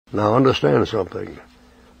Now understand something.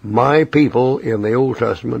 My people in the Old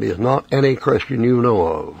Testament is not any Christian you know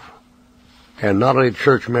of, and not any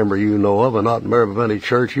church member you know of, and not a member of any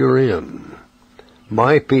church you're in.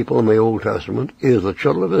 My people in the Old Testament is the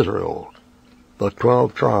children of Israel, the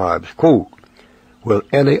 12 tribes. Quote, with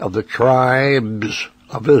any of the tribes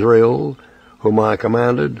of Israel whom I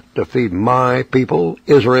commanded to feed my people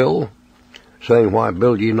Israel, saying, why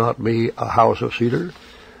build ye not me a house of cedar?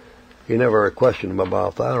 He never questioned him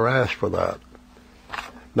about that or asked for that.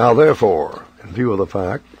 Now therefore, in view of the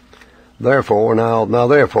fact, therefore,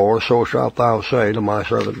 so shalt thou say to my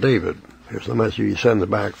servant David. Here's the message he sends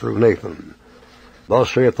back through Nathan.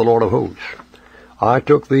 Thus saith the Lord of hosts, I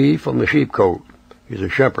took thee from the sheepcote, he's a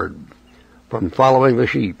shepherd, from following the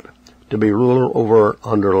sheep, to be ruler over,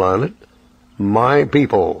 underline it, my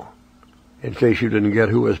people. In case you didn't get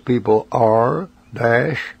who his people are,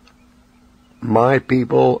 my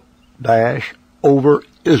people, over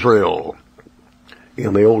Israel.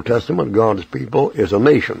 In the Old Testament, God's people is a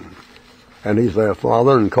nation, and he's their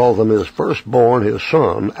father and calls them his firstborn, his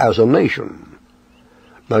son, as a nation.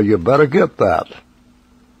 Now you better get that.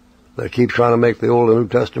 They keep trying to make the Old and New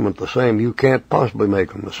Testament the same. You can't possibly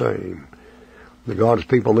make them the same. The God's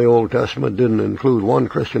people in the Old Testament didn't include one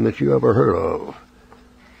Christian that you ever heard of.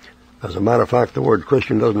 As a matter of fact, the word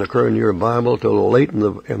Christian doesn't occur in your Bible till late in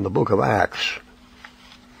the book of Acts.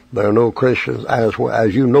 There are no Christians,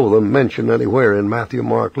 as you know them, mentioned anywhere in Matthew,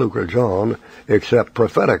 Mark, Luke, or John, except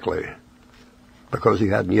prophetically, because he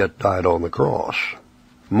hadn't yet died on the cross.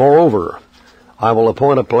 Moreover, I will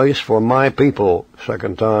appoint a place for my people,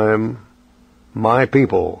 second time, my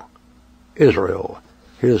people, Israel.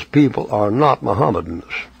 His people are not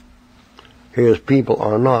Mohammedans. His people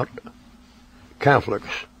are not Catholics.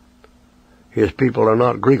 His people are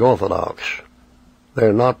not Greek Orthodox.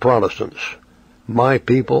 They're not Protestants. My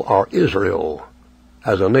people are Israel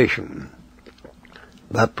as a nation.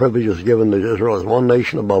 That privilege is given to Israel as one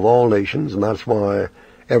nation above all nations, and that's why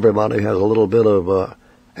everybody has a little bit of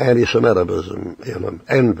anti-Semitism,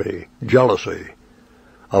 envy, jealousy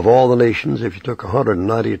of all the nations. If you took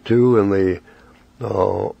 192 in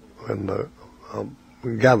the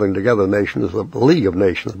gathering together nations, the League of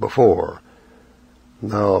Nations before.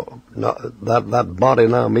 Now that body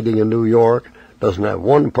now meeting in New York doesn't have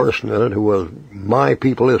one person in it who was my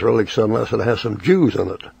people Israel, except unless it has some Jews in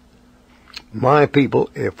it. My people,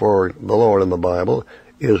 for the Lord in the Bible,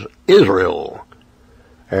 is Israel.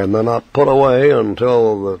 And they're not put away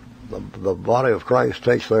until the body of Christ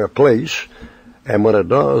takes their place. And when it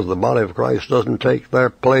does, the body of Christ doesn't take their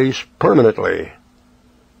place permanently.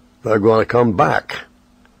 They're going to come back.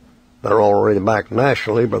 They're already back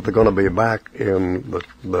nationally, but they're going to be back in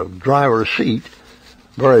the driver's seat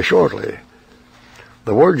very shortly.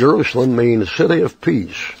 The word Jerusalem means city of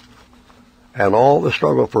peace. And all the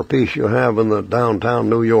struggle for peace you have in the downtown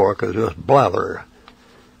New York is just blather.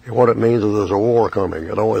 What it means is there's a war coming.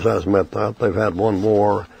 It always has meant that. They've had one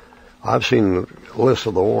war. I've seen lists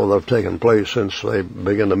of the war that have taken place since they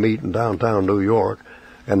began to meet in downtown New York,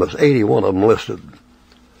 and there's 81 of them listed.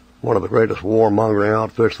 One of the greatest warmongering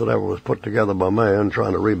outfits that ever was put together by man,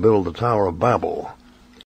 trying to rebuild the Tower of Babel.